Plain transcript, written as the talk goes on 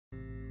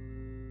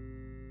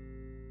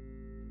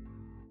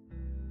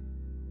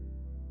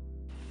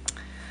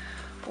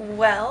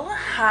Well,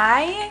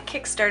 hi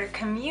Kickstarter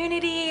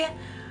community.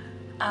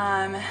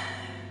 Hi.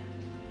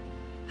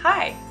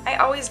 I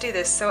always do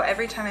this, so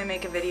every time I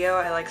make a video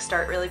I like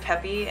start really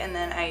peppy and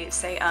then I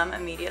say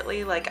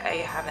immediately, like I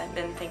haven't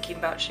been thinking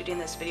about shooting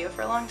this video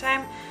for a long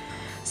time.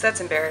 So that's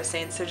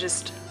embarrassing, so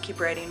just keep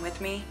writing with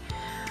me.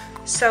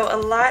 So a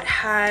lot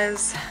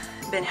has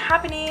been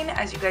happening.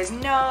 As you guys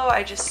know,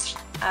 I just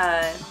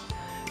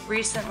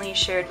recently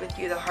shared with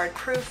you the hard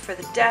proof for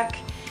the deck,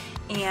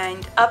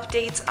 and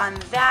updates on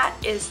that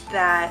is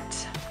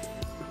that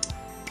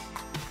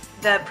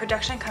the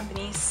production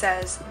company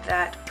says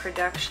that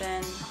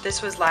production,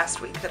 this was last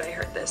week that I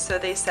heard this, so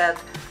they said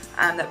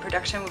that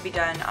production would be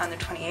done on the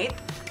 28th,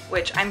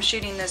 which I'm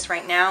shooting this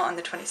right now on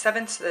the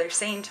 27th, so they're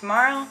saying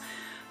tomorrow.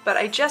 But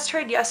I just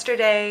heard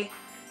yesterday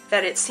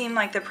that it seemed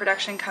like the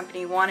production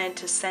company wanted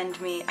to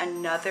send me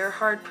another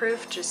hard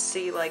proof, just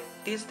see like,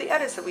 these are the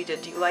edits that we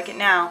did, do you like it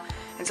now?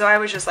 And so I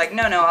was just like,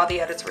 no, all the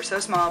edits were so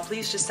small,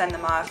 please just send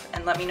them off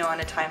and let me know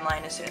on a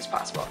timeline as soon as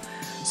possible.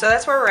 So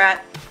that's where we're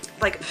at.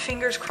 Like,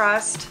 fingers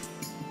crossed.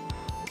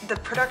 The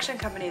production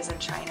company is in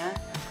China,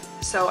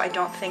 so I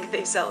don't think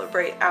they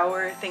celebrate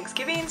our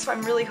Thanksgiving, so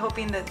I'm really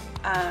hoping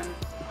that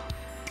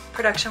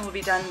production will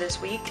be done this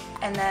week.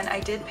 And then I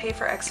did pay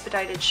for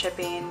expedited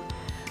shipping,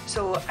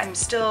 so I'm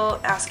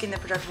still asking the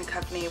production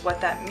company what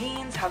that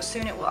means, how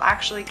soon it will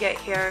actually get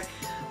here.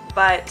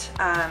 But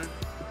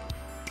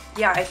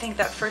yeah, I think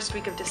that first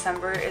week of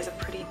December is a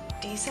pretty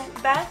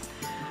decent bet.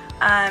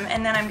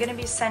 And then I'm going to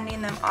be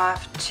sending them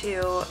off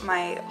to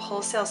my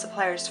wholesale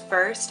suppliers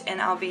first,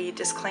 and I'll be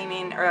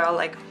disclaiming, or I'll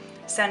like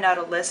send out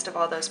a list of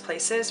all those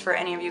places for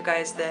any of you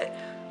guys that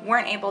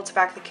weren't able to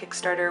back the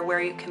Kickstarter,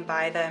 where you can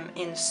buy them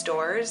in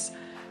stores,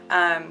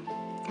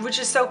 which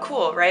is so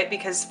cool, right?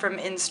 Because from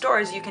in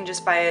stores you can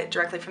just buy it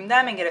directly from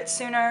them and get it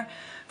sooner,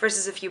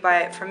 versus if you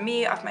buy it from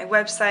me off my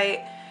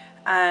website.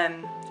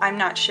 I'm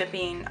not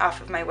shipping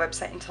off of my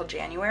website until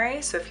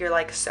January, so if you're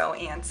like so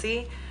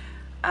antsy,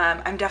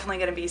 I'm definitely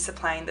going to be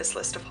supplying this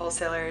list of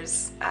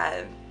wholesalers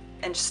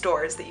and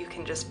stores that you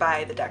can just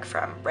buy the deck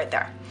from right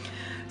there.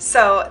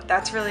 So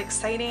that's really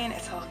exciting.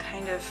 It's all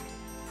kind of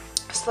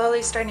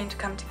slowly starting to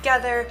come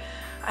together.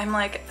 I'm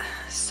like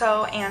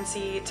so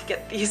antsy to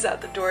get these out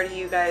the door to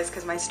you guys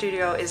because my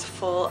studio is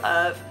full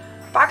of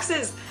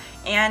boxes,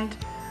 and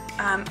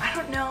I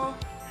don't know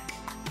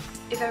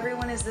if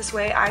everyone is this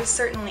way. I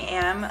certainly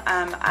am.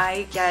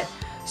 I get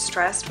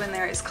stressed when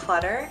there is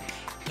clutter,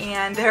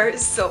 and there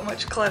is so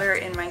much clutter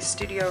in my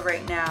studio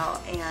right now,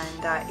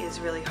 and that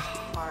is really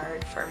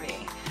hard for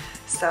me.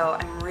 So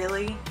I'm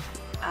really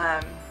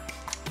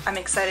I'm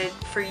excited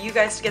for you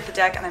guys to get the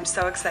deck, and I'm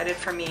so excited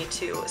for me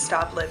to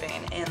stop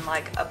living in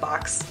like a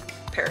box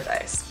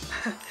paradise.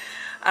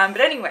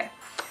 But anyway,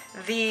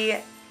 the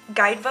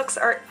guidebooks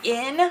are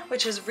in,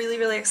 which is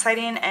really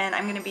exciting, and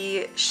I'm going to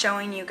be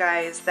showing you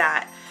guys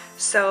that.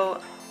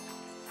 So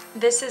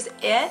this is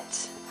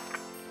it.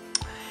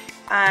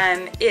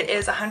 It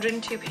is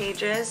 102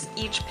 pages.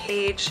 Each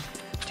page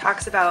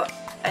talks about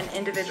an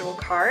individual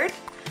card.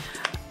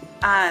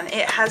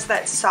 It has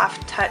that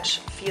soft touch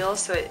feel,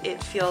 so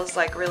it feels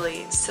like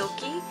really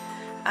silky.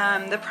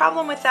 The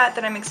problem with that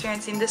I'm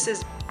experiencing, this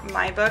is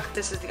my book,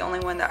 this is the only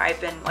one that I've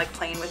been like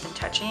playing with and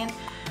touching.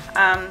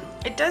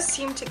 It does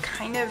seem to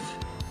kind of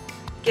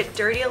get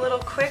dirty a little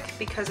quick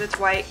because it's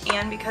white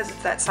and because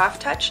it's that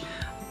soft touch.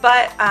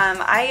 But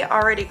I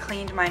already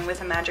cleaned mine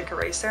with a magic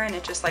eraser, and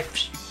it just like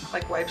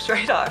wipes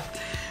right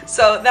off.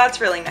 So that's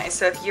really nice.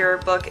 So if your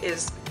book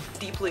is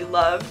deeply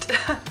loved,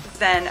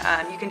 then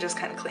you can just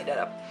kind of clean it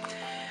up.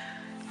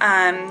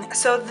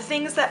 So the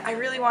things that I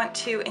really want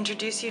to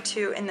introduce you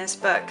to in this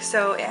book,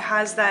 so it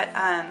has that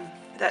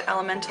that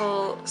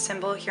elemental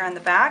symbol here on the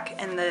back,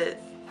 and the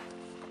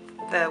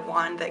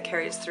wand that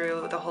carries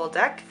through the whole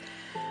deck.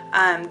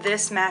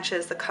 This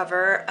matches the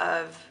cover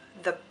of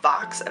the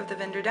box of the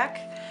Vindur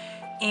deck.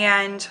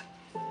 And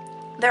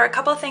there are a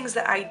couple of things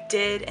that I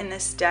did in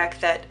this deck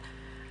that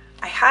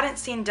I hadn't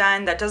seen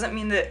done. That doesn't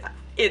mean that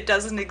it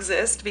doesn't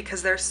exist,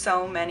 because there's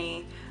so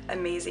many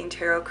amazing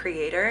tarot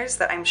creators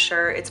that I'm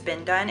sure it's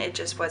been done. It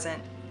just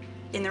wasn't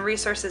in the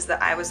resources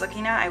that I was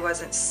looking at. I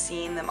wasn't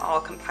seeing them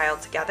all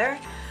compiled together.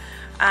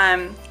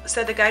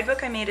 So the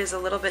guidebook I made is a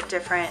little bit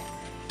different,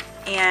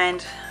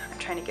 and I'm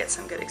trying to get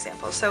some good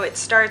examples. So it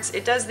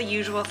does the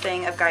usual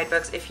thing of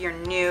guidebooks. If you're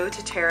new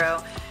to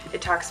tarot,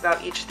 it talks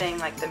about each thing,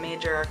 like the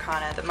major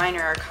arcana, the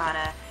minor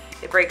arcana.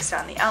 It breaks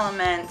down the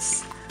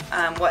elements,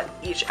 what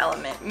each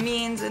element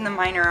means in the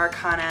minor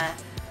arcana,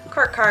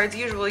 court cards,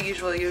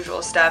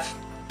 usual stuff.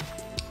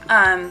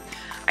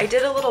 I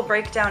did a little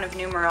breakdown of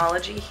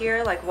numerology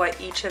here, like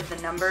what each of the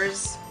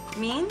numbers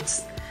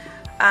means.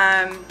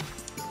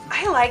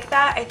 I like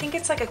that. I think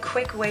it's like a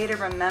quick way to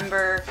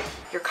remember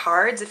your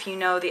cards if you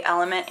know the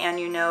element and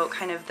you know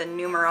kind of the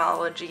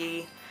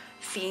numerology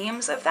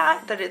themes of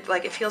that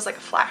it feels like a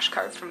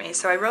flashcard for me.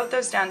 So I wrote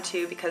those down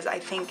too, because I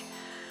think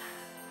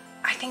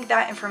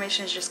that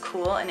information is just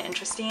cool and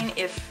interesting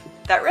if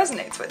that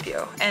resonates with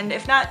you, and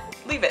if not,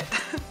 leave it.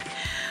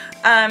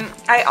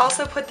 I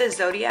also put the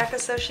zodiac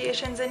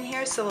associations in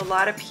here, so a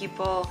lot of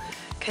people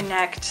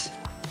connect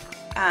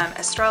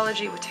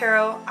astrology with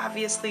tarot.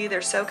 Obviously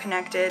they're so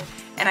connected,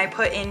 and I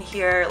put in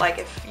here, like,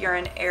 if you're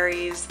an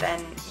Aries,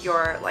 then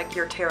your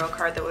tarot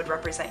card that would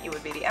represent you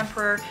would be the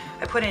Emperor.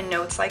 I put in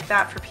notes like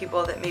that for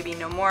people that maybe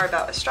know more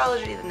about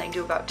astrology than they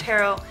do about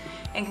tarot,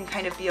 and can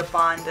kind of be a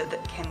bond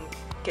that can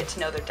get to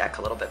know their deck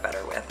a little bit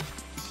better with.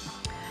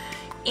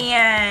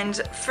 And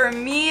for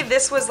me,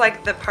 this was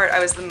like the part I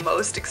was the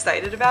most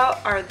excited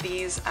about, are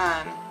these,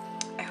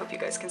 I hope you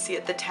guys can see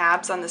it, the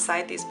tabs on the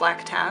side, these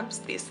black tabs,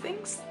 these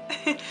things.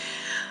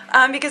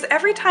 Because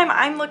every time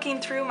I'm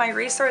looking through my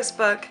resource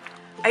book,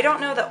 I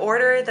don't know the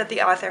order that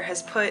the author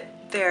has put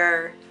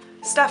their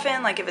stuff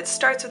in, like if it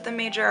starts with the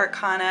major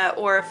arcana,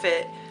 or if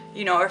it,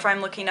 you know, or if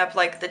I'm looking up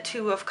like the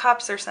Two of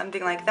Cups or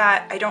something like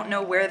that, I don't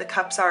know where the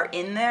cups are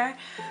in there.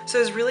 So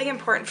it was really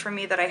important for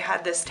me that I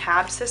had this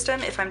tab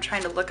system. If I'm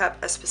trying to look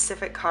up a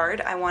specific card,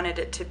 I wanted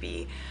it to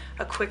be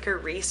a quicker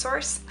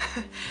resource.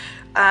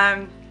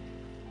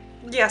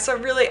 Yeah, so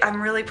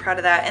I'm really proud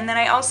of that. And then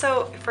I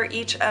also, for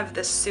each of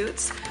the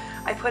suits,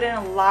 I put in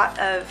a lot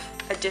of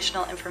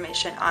additional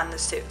information on the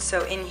suit.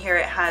 So in here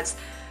it has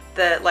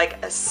the,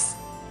 like,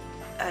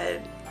 a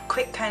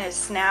quick kind of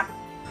snap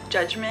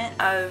judgment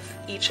of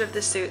each of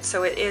the suits.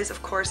 So it is,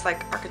 of course,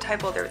 like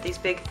archetypal. There are these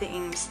big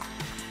themes.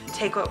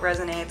 Take what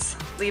resonates,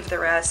 leave the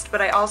rest.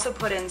 But I also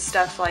put in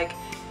stuff like,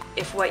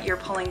 if what you're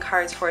pulling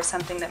cards for is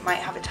something that might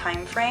have a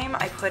time frame,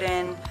 I put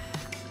in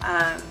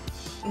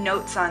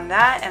notes on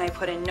that, and I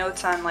put in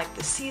notes on like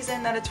the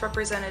season that it's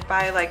represented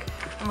by. Like,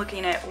 I'm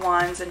looking at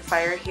Wands and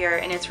Fire here,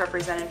 and it's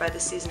represented by the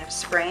season of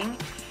spring,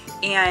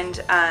 and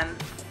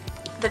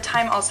the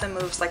time also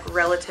moves like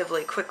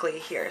relatively quickly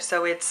here,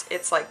 so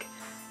it's like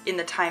in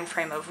the time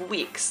frame of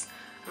weeks,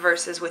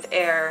 versus with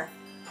air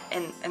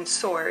and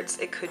swords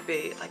it could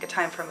be like a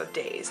time frame of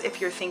days, if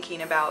you're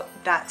thinking about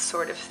that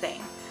sort of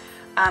thing.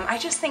 I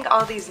just think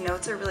all these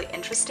notes are really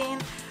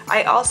interesting.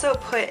 I also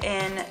put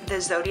in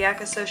the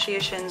zodiac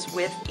associations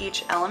with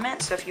each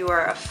element. So if you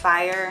are a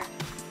fire,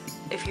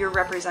 if you're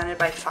represented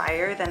by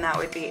fire, then that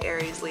would be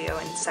Aries, Leo,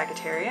 and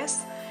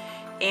Sagittarius.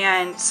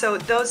 And so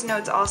those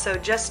notes also,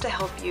 just to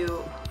help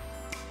you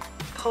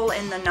pull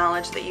in the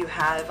knowledge that you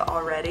have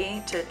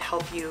already to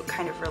help you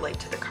kind of relate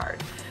to the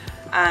card.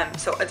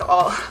 So it's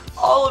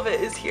all of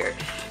it is here.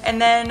 And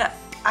then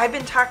I've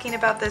been talking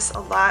about this a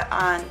lot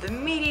on the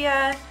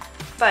media,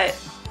 but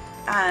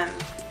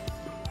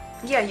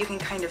yeah, you can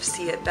kind of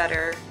see it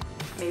better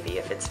maybe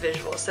if it's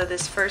visual. So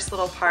this first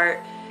little part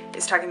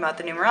is talking about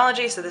the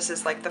numerology. So this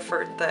is like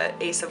the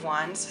Ace of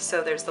Wands.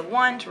 So there's the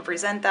 1 to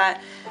represent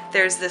that.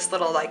 There's this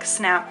little like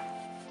snap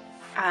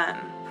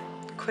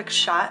quick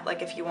shot,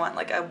 like if you want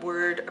like a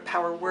word, a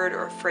power word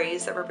or a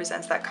phrase that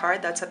represents that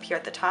card, that's up here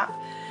at the top.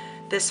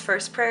 This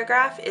first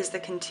paragraph is the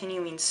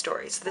continuing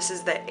story. So this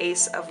is the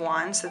Ace of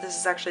Wands. So this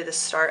is actually the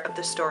start of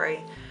the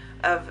story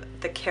of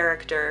the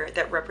character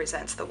that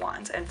represents the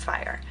wands and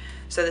fire.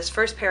 So this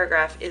first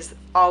paragraph is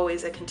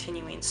always a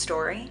continuing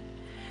story.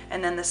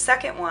 And then the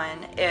second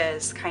one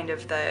is kind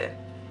of the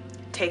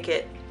take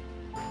it,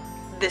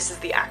 this is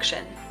the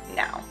action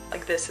now.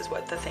 Like, this is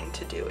what the thing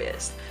to do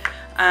is.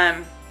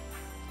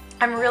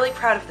 I'm really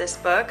proud of this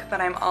book,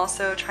 but I'm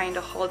also trying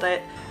to hold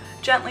it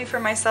gently for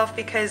myself,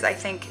 because I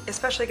think,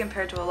 especially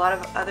compared to a lot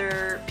of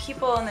other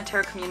people in the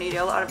tarot community,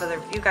 a lot of other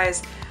you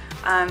guys,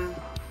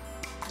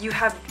 you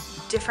have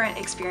different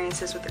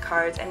experiences with the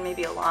cards and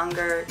maybe a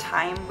longer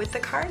time with the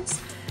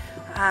cards.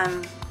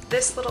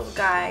 This little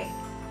guy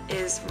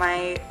is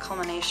my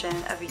culmination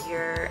of a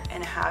year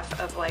and a half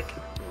of like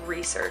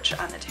research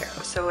on the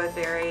tarot. So a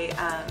very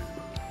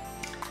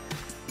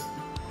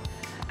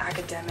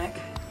academic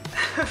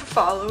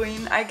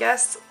following, I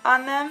guess,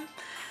 on them.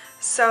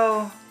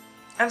 So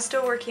I'm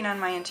still working on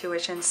my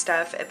intuition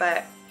stuff,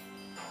 but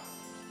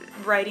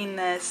writing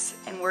this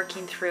and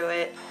working through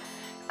it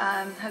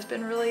has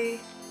been really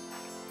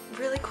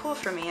cool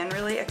for me and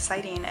really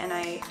exciting, and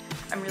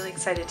I'm really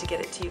excited to get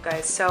it to you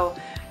guys. So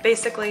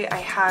basically I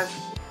have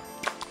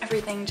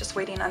everything just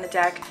waiting on the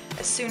deck.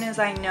 As soon as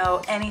I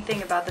know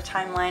anything about the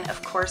timeline,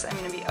 of course I'm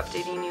going to be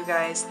updating you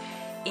guys,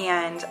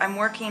 and I'm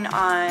working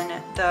on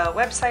the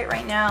website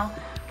right now.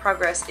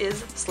 Progress is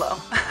slow,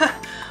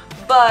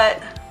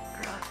 but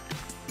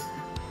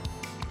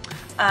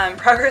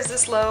progress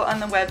is slow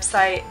on the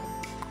website,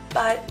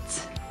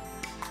 but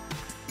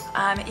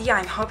yeah,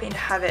 I'm hoping to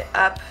have it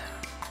up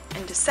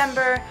in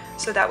December,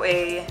 so that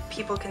way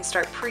people can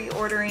start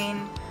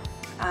pre-ordering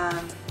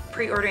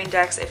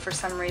decks. If for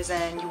some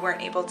reason you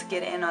weren't able to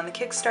get in on the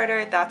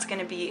Kickstarter, that's going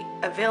to be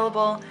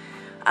available.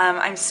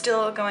 I'm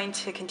still going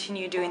to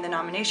continue doing the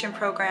nomination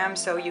program,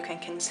 so you can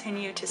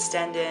continue to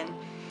send in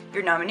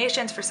your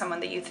nominations for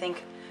someone that you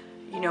think,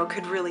 you know,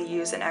 could really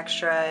use an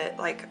extra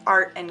like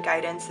art and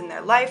guidance in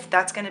their life.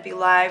 That's going to be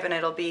live, and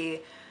I'll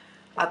be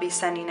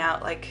sending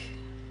out, like,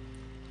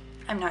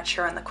 I'm not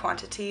sure on the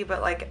quantity,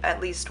 but like at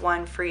least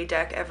one free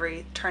deck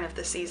every turn of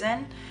the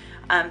season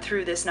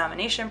through this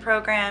nomination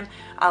program.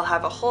 I'll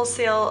have a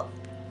wholesale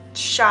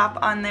shop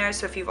on there,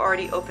 so if you've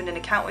already opened an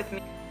account with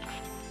me,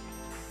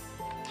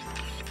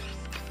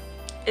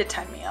 it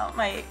timed me out.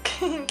 My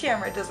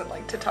camera doesn't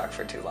like to talk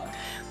for too long.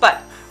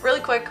 But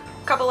really quick,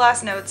 couple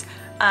last notes.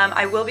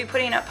 I will be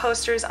putting up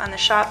posters on the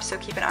shop, so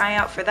keep an eye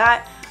out for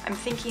that. I'm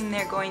thinking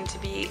they're going to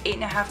be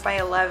 8.5 by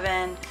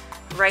 11.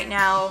 Right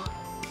now,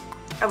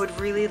 I would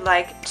really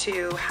like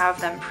to have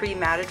them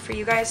pre-matted for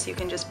you guys, so you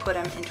can just put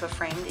them into a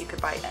frame that you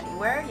could buy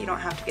anywhere. You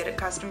don't have to get a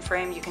custom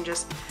frame. You can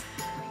just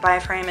buy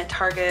a frame at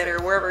Target or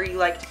wherever you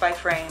like to buy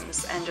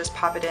frames and just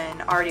pop it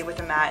in already with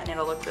a mat, and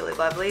it'll look really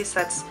lovely.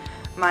 So that's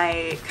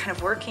my kind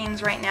of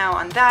workings right now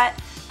on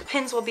that. The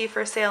pins will be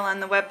for sale on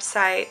the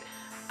website.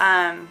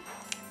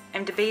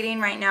 I'm debating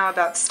right now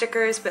about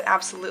stickers, but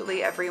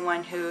absolutely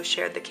everyone who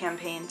shared the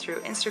campaign through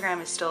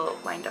Instagram is still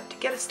lined up to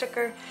get a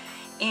sticker.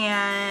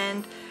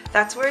 And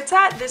that's where it's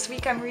at. This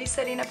week I'm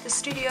resetting up the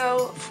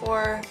studio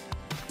for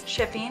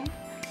shipping.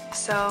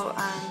 So,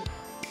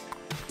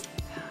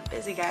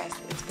 busy guys,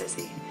 it's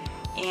busy.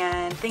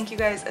 And thank you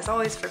guys as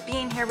always for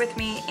being here with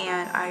me,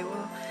 and I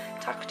will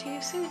talk to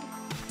you soon.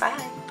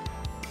 Bye.